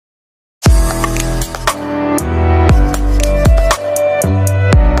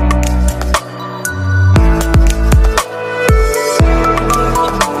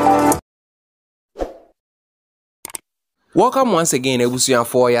Welcome once again, Ebusuyan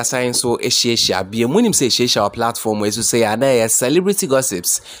for your science so Eshiesha. Be a munim say Eshiesha platform where to say and celebrity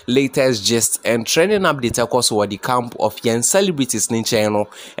gossips, latest gist and trending update across what the camp of young celebrities in channel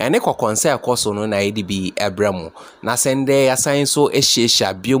and echo concern across on IDB Ebremo. Na sende ya science so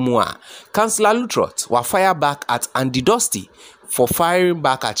Eshiesha biomua. Counsellor lutterodt were fire back at Dosty for firing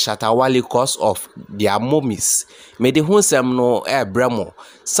back at Shatawale cause of their mummies. Made the hunsem no Ebremo.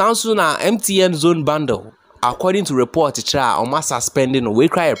 Sounds na MTN zone bundle. According to report, Oma suspending we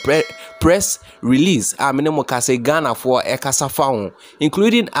cry a press release. Minimo kase Ghana for Ekasa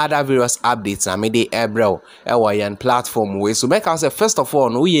including other various updates. Made Ebrel Ewayan platform way. So make us first of all,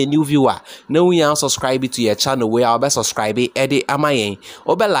 no ye new viewer, no we are subscribe to your channel where I'll be subscribe Eddie Amayen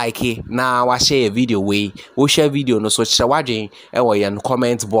Obe like it now. I share a video way. We share video no so chawajing Ewayan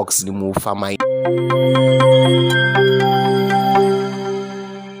comment box the move for my.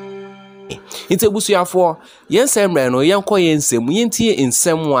 Inte busuya for yen semre no yen kɔ yen nsem yen tie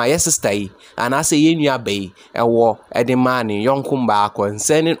nsem a yesister yi anase yen nua bai ɛwɔ ɛde man yonko ba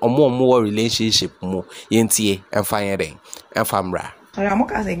concerning omo relationship mu yen tie emfa yen den emfa mra amo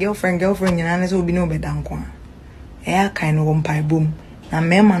ka say girlfriend nyina ne so obi no beda nko a kan no mpai bom na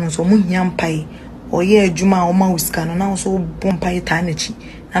mema no so mo hia mpai oye adwuma o ma usika no na so bom mpai ta na chi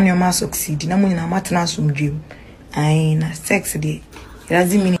na ne ma succeed na mo nyina matena asomdwem ai na sex de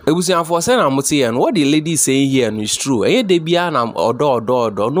Ebusuyan for say na muti and what the lady saying here is true. They be an odo.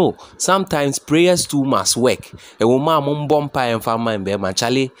 No, sometimes prayers too must work. A woman mum bompa and farmer and bear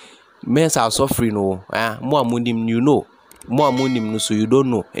chale men are suffering no more munim you know. More munim no so you don't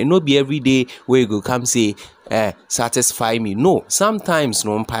know. And no be every day where you go come say satisfy me. No, sometimes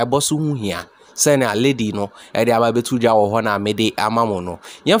no mpa bosu here. Send a lady no e de ababetuja wo ho na mede amamo no.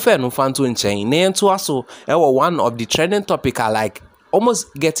 Yemfa no fanto nchen na ento aso e one of the trending topic I like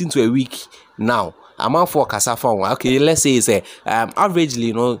almost getting to a week now. I'm on for Kasafon. Okay, let's say it's averagely,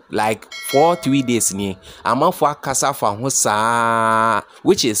 you know, like 4-3 days in I'm on for Kasafon,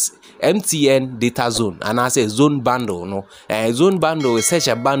 which is MTN data zone, and I say zone bundle. No, zone bundle is such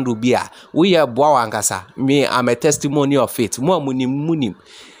a bundle beer. We are Boankasa. Me, I'm a testimony of it. More munim.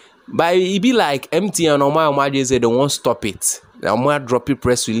 But it be like MTN or my imagine say they won't stop it. I'm more dropping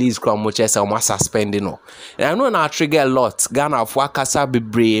press release from which I'm more suspending. And I know now trigger a lot. Ghana for Kasa be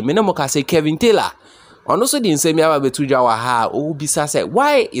brave. Me no more say Kevin Taylor. And also didn't say me about betuja waha. Oh, bisa said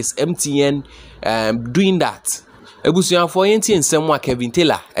why is MTN doing that? Ebusuyan for MTN semwa Kevin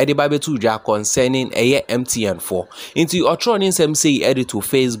Taylor. Edi ba betuja concerning MTN for. Into Otronin sem say edit to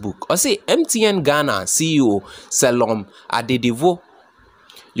Facebook. Or say MTN Ghana CEO Salom Adedevo.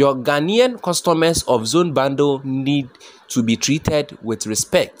 Your Ghanaian customers of Zone Bundle need to be treated with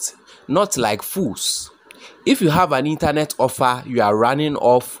respect, not like fools. If you have an internet offer you are running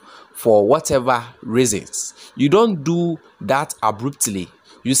off for whatever reasons, you don't do that abruptly.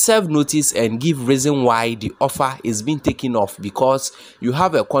 You serve notice and give reason why the offer is being taken off because you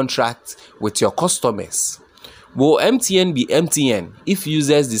have a contract with your customers. Will MTN be MTN if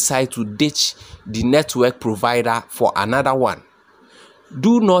users decide to ditch the network provider for another one?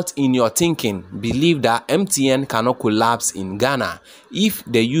 Do not in your thinking believe that MTN cannot collapse in Ghana if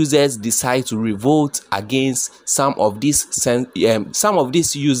the users decide to revolt against some of these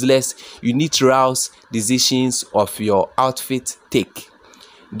useless unilateral decisions of your outfit take.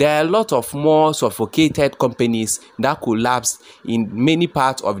 There are a lot of more sophisticated companies that collapsed in many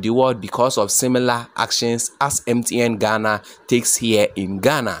parts of the world because of similar actions as MTN Ghana takes here in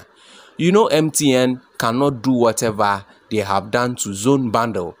Ghana. You know MTN cannot do whatever they have done to Zone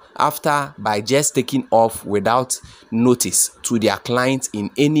Bundle after by just taking off without notice to their clients in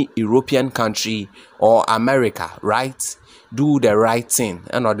any European country or America, right? Do the right thing.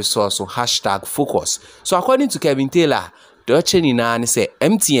 And all this also #focus. So according to Kevin Taylor, the Chenina say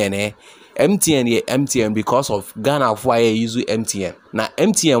MTN because of Ghana for use MTN. Now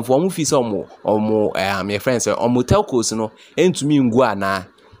MTN for mufisa or my friends or telcos no to me na.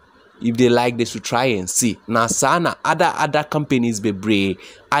 If they like, they should try and see. Now, sana other companies be brave.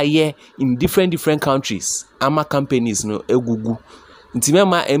 Aye in different countries. Ama companies no egugu.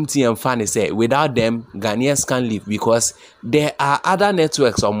 Intimema MTN fan say without them Ghanaians can't live because there are other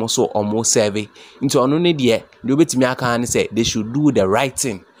networks almost survey. Into only there, the say they should do the right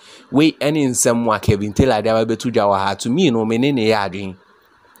thing. We any in some work Kevin Taylor they be to jawa to me no menene ya doing.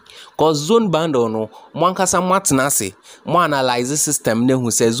 Cause Zone Bundle no mwankasa matnase mo analyze system ne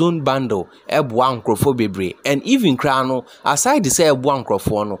who say Zone Bundle ebua nkrofo bebre and even kra no aside the say ebua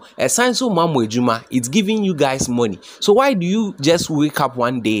nkrofo no assign so mamo ejuma it's giving you guys money. So why do you just wake up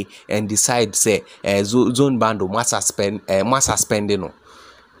one day and decide say Zone Bundle must suspend no?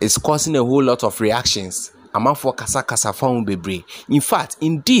 It's causing a whole lot of reactions. amafo kasa phone bebre. In fact,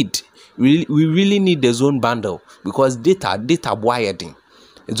 indeed, we really need the zone bundle because data wired.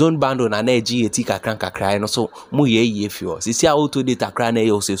 Zone bundle na energy etika kakra no so mo ye fio. Sisi auto data kra na ye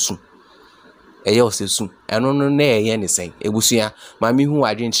osesu. Eye osesu. Eno no na ye ne sen. Ebusua mami hu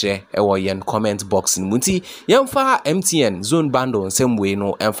adwenkyere e wo yen comment box ni munti yemfa MTN zone bundle nsem we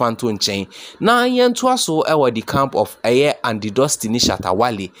no emfa nto nchen. Na yento aso e wo the camp of eye and the Dosty ni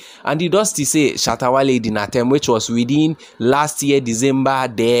Shatawale. And the Dosty say Shatawale did not which was within last year December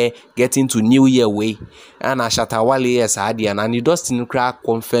there getting to New Year way. And Shatawale yes adi and the Dosty no crack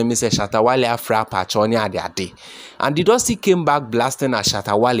confirm say Shatawale afra patchoni ade. And the Dosty came back blasting at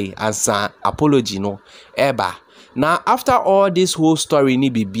Shatawale and san apology no eba. Now after all this whole story ni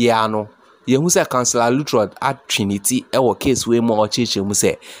bibiano, yehu say Counsellor lutterodt at Trinity ewo case we more cheche mu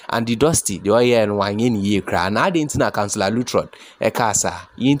say and the Dosty the oye no wanye ni ye kra na ade nti na Counsellor lutterodt e kasa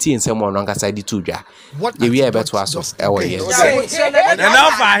yinti nsem no nkasa di tudwa what ye we beto aso ewo ye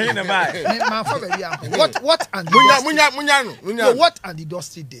what and what and the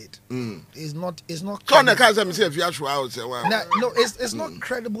Dosty did is not no, it's not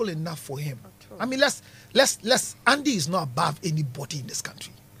credible enough for him. I mean, let's Andy is not above anybody in this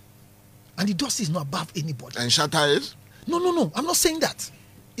country. And the Dosty is not above anybody. And Shatta is? No. I'm not saying that.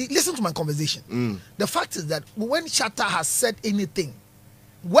 Listen to my conversation. The fact is that when Shatta has said anything,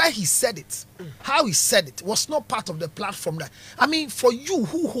 where he said it, how he said it, was not part of the platform that. I mean, for you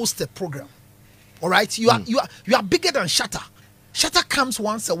who host the program, all right, you are bigger than Shatta. Shatta comes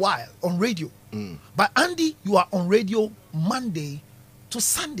once a while on radio. But Andy, you are on radio Monday to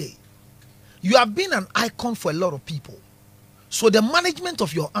Sunday. You have been an icon for a lot of people. So the management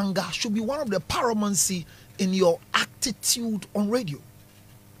of your anger should be one of the paramountcy in your attitude on radio.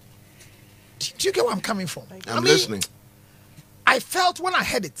 Do you get where I'm coming from? I'm listening. I felt when I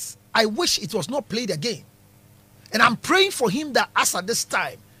heard it, I wish it was not played again. And I'm praying for him that as at this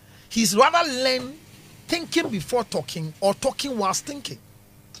time, he's rather learn thinking before talking or talking whilst thinking.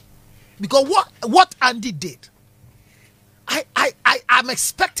 Because what Andy did, I'm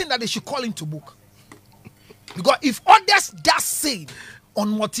expecting that they should call him to book. Because if others just say on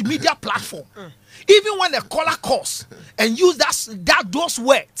multimedia platform, even when the caller calls and use those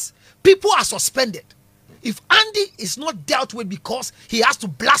words, people are suspended. If Andy is not dealt with because he has to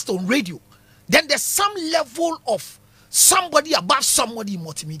blast on radio, then there's some level of somebody above somebody in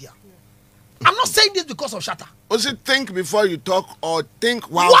multimedia. I'm not saying this because of Shatta. Was it think before you talk or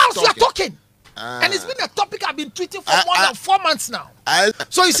think while you are talking? And it's been a topic I've been treating for more than 4 months now.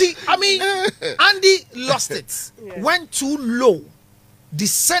 So you see, I mean, Andy lost it, went too low,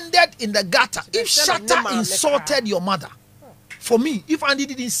 descended in the gutter. If Shatta insulted your mother, for me, if Andy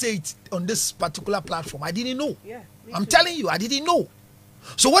didn't say it on this particular platform, I didn't know. I'm telling you, I didn't know.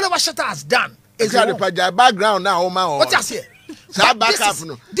 So whatever Shatta has done is wrong. Background now, what I say?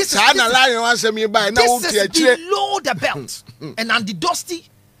 This is below the belt. And on the Dosty,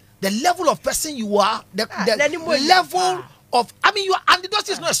 the level of person you are, the level of, I mean, and the Dosty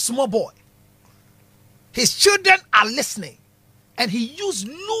is not a small boy. His children are listening. And he used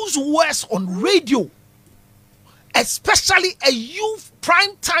loose words on radio. Especially a youth,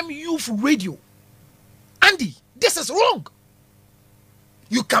 prime time youth radio. Andy, this is wrong.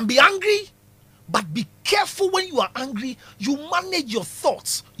 You can be angry, but be careful when you are angry. You manage your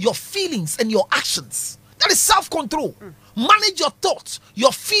thoughts, your feelings, and your actions. That is self-control. Manage your thoughts,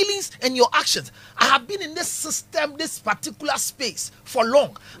 your feelings, and your actions. I have been in this system, this particular space for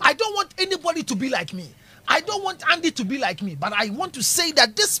long. I don't want anybody to be like me. I don't want Andy to be like me. But I want to say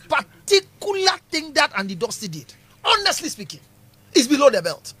that this particular thing that Andy Dosty did, honestly speaking, is below the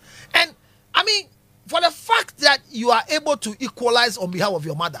belt. And, I mean, for the fact that you are able to equalize on behalf of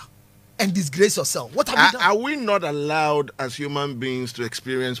your mother and disgrace yourself, what have you done? Are we not allowed as human beings to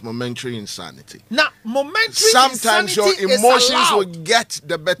experience momentary insanity? Now, momentary sometimes insanity your emotions will get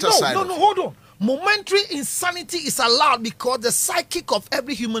the better side. No, hold on. Momentary insanity is allowed because the psychic of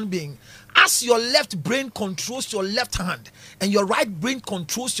every human being, as your left brain controls your left hand and your right brain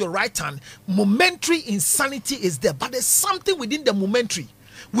controls your right hand, momentary insanity is there. But there's something within the momentary.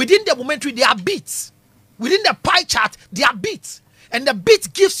 Within the momentary, there are beats. Within the pie chart, there are beats. And the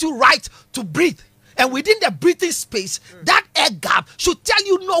beat gives you right to breathe. And within the breathing space, that air gap should tell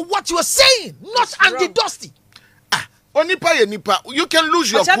you know what you are saying, not Andy Dosty. You can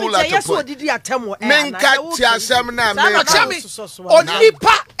lose your cool at a point.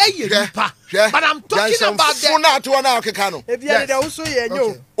 But I'm talking about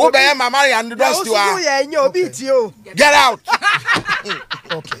Get out.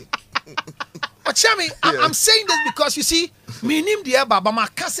 Okay. But Chami, I'm saying this because you see, me name the Baba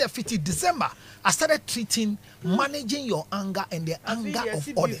Makase 50 December. I started treating, managing your anger and the anger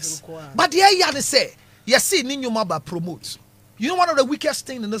of others. But the area say, yes, see, Ninyumaba promotes. You know, one of the weakest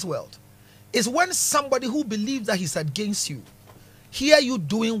things in this world is when somebody who believes that he's against you, hear you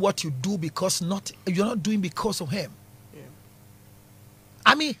doing what you do because you're not doing because of him. Yeah.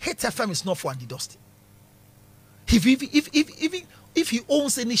 I mean, Hate FM is not for Andy Dosty. If he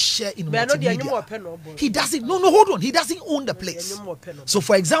owns any share in multimedia, he doesn't. No, hold on. He doesn't own the place. So,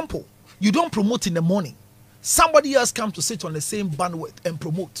 for example, you don't promote in the morning. Somebody else comes to sit on the same bandwidth and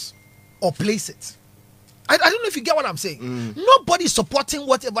promotes or place it. I don't know if you get what I'm saying. Nobody is supporting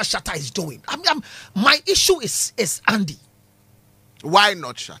whatever Shatta is doing. My issue is Andy. Why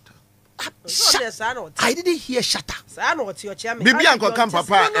not Shatta? I didn't hear Shatta. Bibi Uncle Come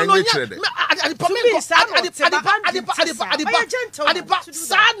Papa and you trade.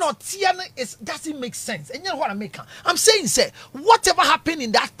 Doesn't make sense. And you know what I make? I'm saying, say, whatever happened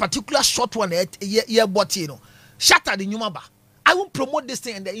in that particular short one, but you know, Shatta the Numaba. I won't promote this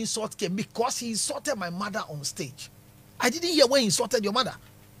thing and the insult came because he insulted my mother on stage. I didn't hear when he insulted your mother,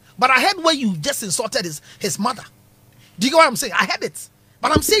 but I heard when you just insulted his mother. Do you get what I'm saying? I heard it.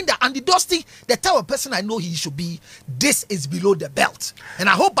 But I'm saying that Andy Dosty, the type of person I know he should be, this is below the belt. And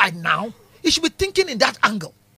I hope by now, he should be thinking in that angle.